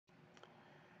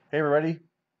Hey everybody,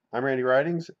 I'm Randy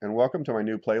Ridings, and welcome to my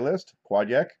new playlist,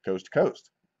 Quadyak Coast to Coast.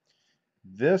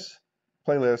 This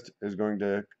playlist is going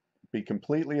to be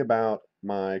completely about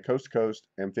my coast to coast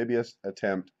amphibious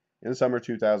attempt in summer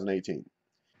 2018.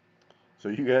 So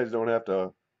you guys don't have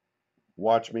to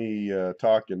watch me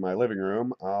talk in my living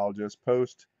room. I'll just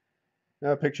post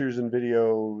pictures and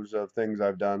videos of things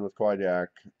I've done with Quadyak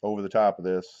over the top of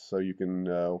this so you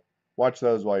can watch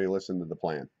those while you listen to the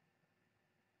plan.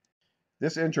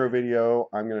 This intro video,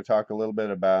 I'm going to talk a little bit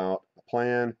about the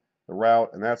plan, the route,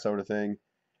 and that sort of thing.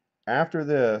 After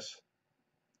this,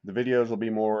 the videos will be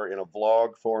more in a vlog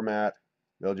format.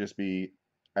 They'll just be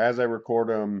as I record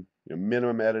them,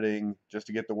 minimum editing just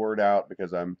to get the word out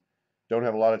because I don't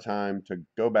have a lot of time to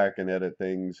go back and edit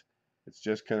things. It's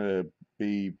just going to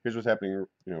be here's what's happening,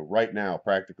 right now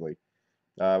practically.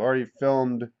 I've already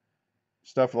filmed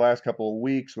stuff the last couple of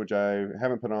weeks, which I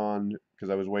haven't put on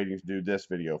because I was waiting to do this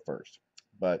video first.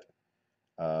 But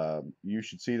you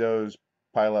should see those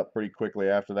pile up pretty quickly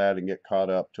after that and get caught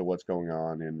up to what's going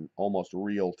on in almost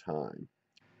real time.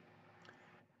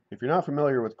 If you're not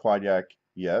familiar with Quadyak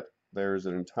yet, there's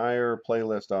an entire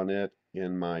playlist on it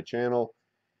in my channel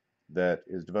that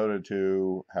is devoted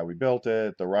to how we built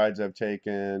it, the rides I've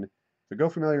taken. So go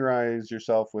familiarize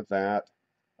yourself with that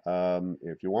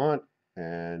if you want,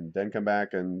 and then come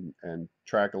back and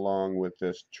track along with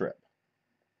this trip.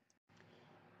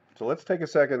 So let's take a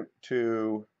second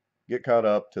to get caught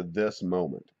up to this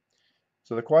moment.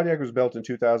 So the Quadyak was built in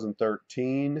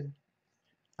 2013.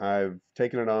 I've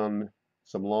taken it on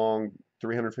some long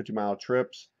 350-mile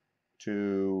trips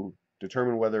to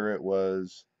determine whether it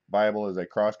was viable as a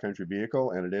cross-country vehicle,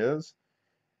 and it is.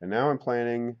 And now I'm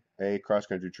planning a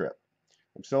cross-country trip.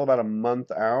 I'm still about a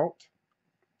month out.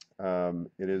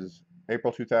 It is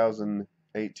April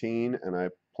 2018, and I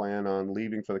plan on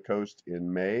leaving for the coast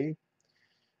in May.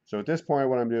 So at this point,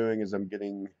 what I'm doing is I'm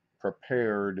getting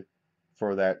prepared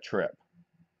for that trip.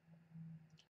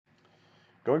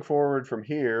 Going forward from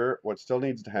here, what still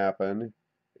needs to happen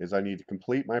is I need to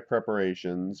complete my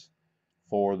preparations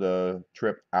for the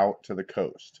trip out to the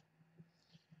coast.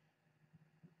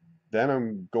 Then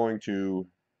I'm going to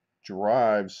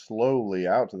drive slowly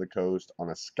out to the coast on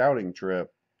a scouting trip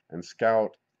and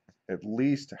scout at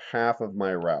least half of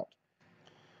my route.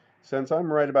 Since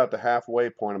I'm right about the halfway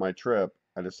point of my trip,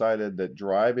 I decided that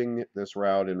driving this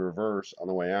route in reverse on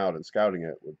the way out and scouting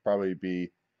it would probably be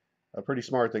a pretty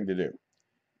smart thing to do.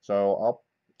 So I'll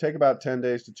take about 10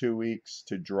 days to 2 weeks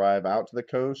to drive out to the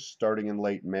coast starting in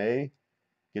late May,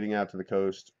 getting out to the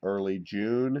coast early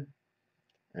June,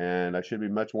 and I should be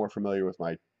much more familiar with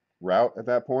my route at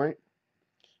that point.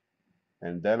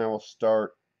 And then I will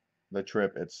start the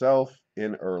trip itself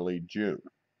in early June.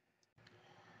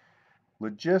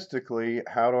 Logistically,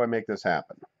 how do I make this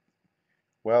happen?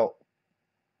 Well,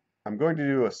 I'm going to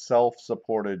do a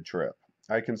self-supported trip.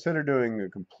 I consider doing a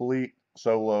complete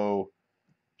solo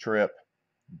trip,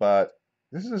 but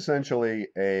this is essentially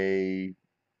a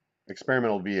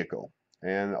experimental vehicle,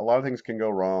 and a lot of things can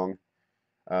go wrong,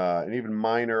 and even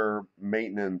minor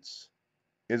maintenance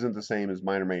isn't the same as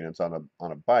minor maintenance on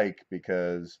a bike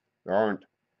because there aren't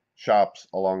shops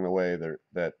along the way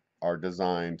that are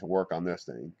designed to work on this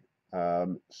thing.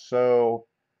 So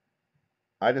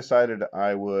I decided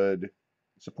I would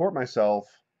support myself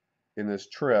in this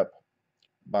trip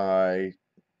by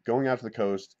going out to the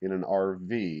coast in an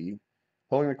RV,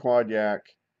 pulling the Quadyak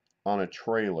on a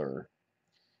trailer,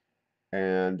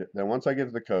 and then once I get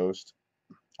to the coast,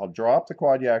 I'll drop the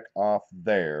Quadyak off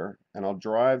there, and I'll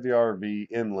drive the RV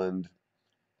inland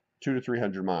 200 to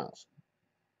 300 miles,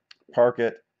 park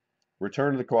it,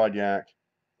 return to the Quadyak,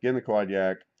 get in the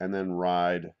Quadyak, and then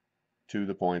ride to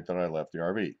the point that I left the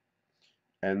RV.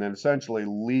 And then essentially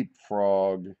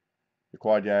leapfrog the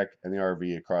Quadyak and the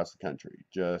RV across the country.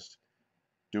 Just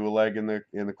do a leg in the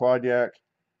Quadyak,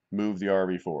 move the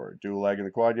RV forward. Do a leg in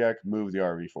the Quadyak, move the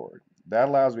RV forward. That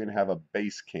allows me to have a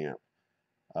base camp.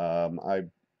 I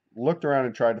looked around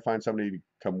and tried to find somebody to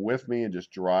come with me and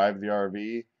just drive the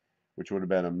RV, which would have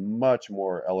been a much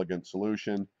more elegant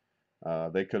solution.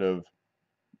 They could have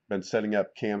been setting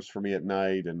up camps for me at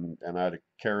night, and I'd have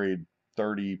carried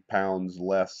 30 pounds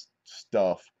less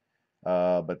stuff,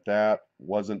 but that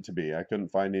wasn't to be. I couldn't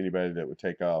find anybody that would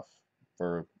take off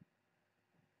for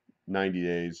 90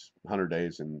 days, 100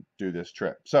 days, and do this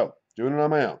trip. So, doing it on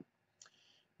my own.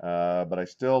 But I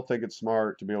still think it's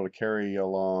smart to be able to carry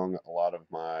along a lot of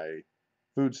my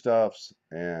foodstuffs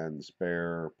and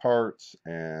spare parts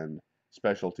and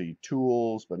specialty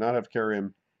tools, but not have to carry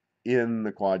them in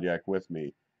the Quadyak with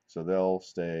me. So they'll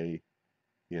stay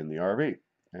in the RV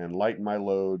and lighten my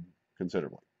load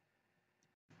considerably.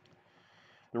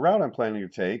 The route I'm planning to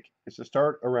take is to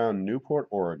start around Newport,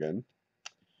 Oregon,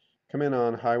 come in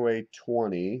on Highway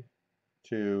 20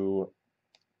 to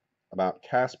about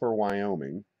Casper,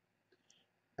 Wyoming,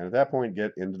 and at that point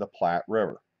get into the Platte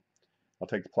River. I'll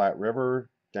take the Platte River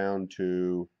down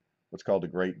to what's called the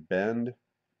Great Bend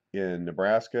in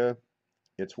Nebraska.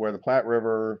 It's where the Platte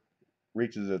River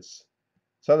reaches its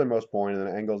southernmost point and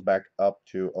then angles back up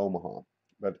to Omaha.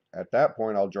 But at that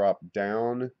point, I'll drop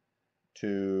down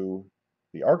to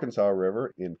the Arkansas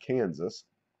River in Kansas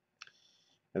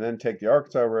and then take the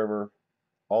Arkansas River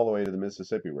all the way to the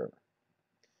Mississippi River.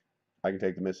 I can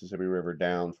take the Mississippi River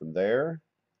down from there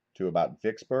to about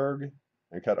Vicksburg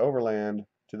and cut overland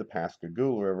to the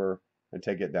Pascagoula River and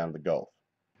take it down to the Gulf.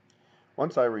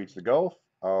 Once I reach the Gulf,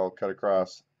 I'll cut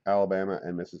across Alabama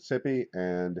and Mississippi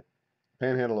and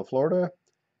panhandle of Florida.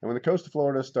 And when the coast of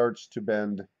Florida starts to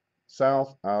bend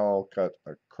south, I'll cut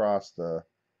across the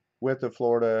width of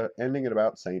Florida, ending at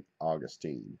about St.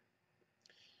 Augustine.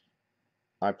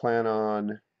 I plan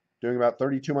on doing about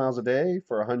 32 miles a day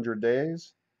for 100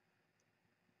 days.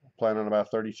 I plan on about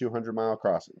 3,200 mile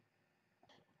crossing.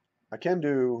 I can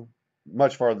do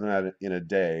much farther than that in a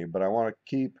day, but I want to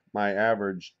keep my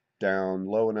average down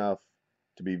low enough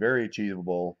to be very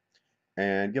achievable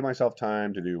and give myself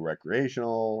time to do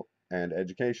recreational and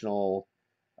educational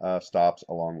stops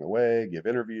along the way, give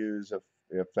interviews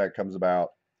if that comes about,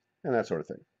 and that sort of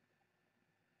thing.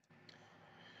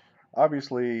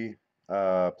 Obviously,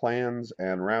 plans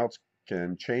and routes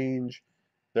can change.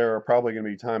 There are probably going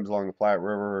to be times along the Platte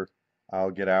River I'll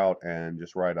get out and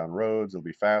just ride on roads. It'll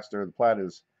be faster. The Platte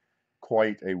is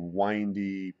quite a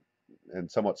windy and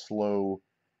somewhat slow,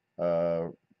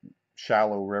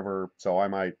 shallow river, so I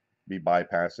might be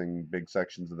bypassing big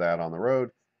sections of that on the road.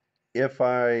 If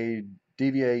I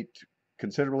deviate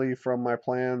considerably from my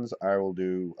plans, I will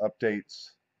do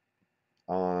updates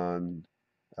on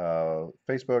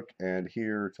Facebook and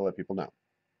here to let people know.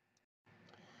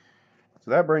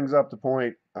 So that brings up the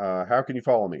point, how can you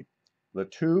follow me? The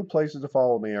two places to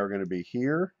follow me are going to be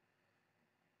here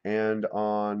and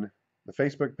on the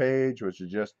Facebook page, which is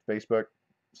just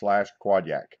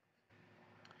Facebook/Quadyak.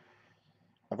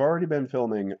 I've already been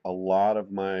filming a lot of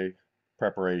my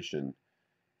preparation.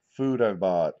 Food I've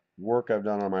bought, work I've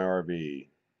done on my RV,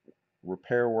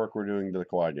 repair work we're doing to the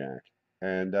Quadyak.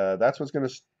 And that's what's going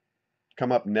to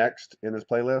come up next in this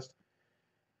playlist,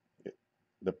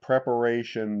 the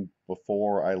preparation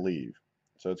before I leave.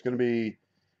 So it's going to be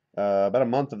about a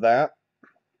month of that,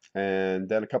 and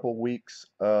then a couple of weeks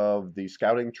of the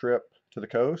scouting trip to the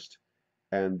coast,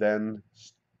 and then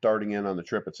starting in on the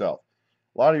trip itself.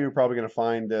 A lot of you are probably going to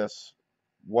find this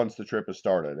once the trip is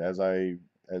started,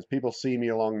 as people see me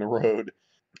along the road.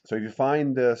 So if you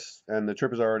find this and the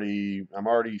trip is I'm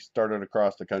already started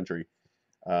across the country,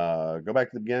 go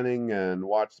back to the beginning and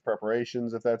watch the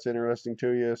preparations if that's interesting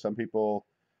to you. Some people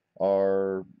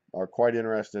are quite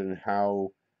interested in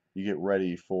how you get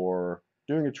ready for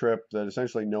doing a trip that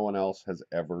essentially no one else has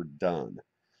ever done.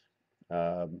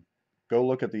 Go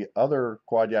look at the other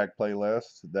Quadyak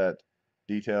playlist that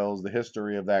details the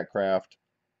history of that craft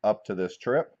up to this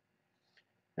trip.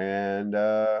 And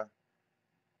I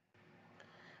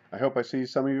hope I see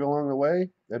some of you along the way.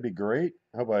 That'd be great.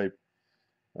 I hope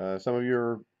some of you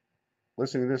are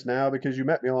listening to this now because you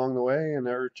met me along the way and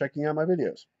are checking out my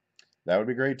videos. That would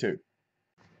be great too.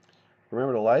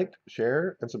 Remember to like,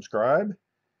 share, and subscribe,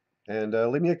 and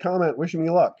leave me a comment wishing me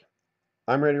luck.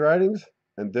 I'm Randy Ridings,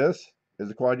 and this is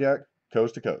the Quadyak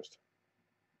Coast to Coast.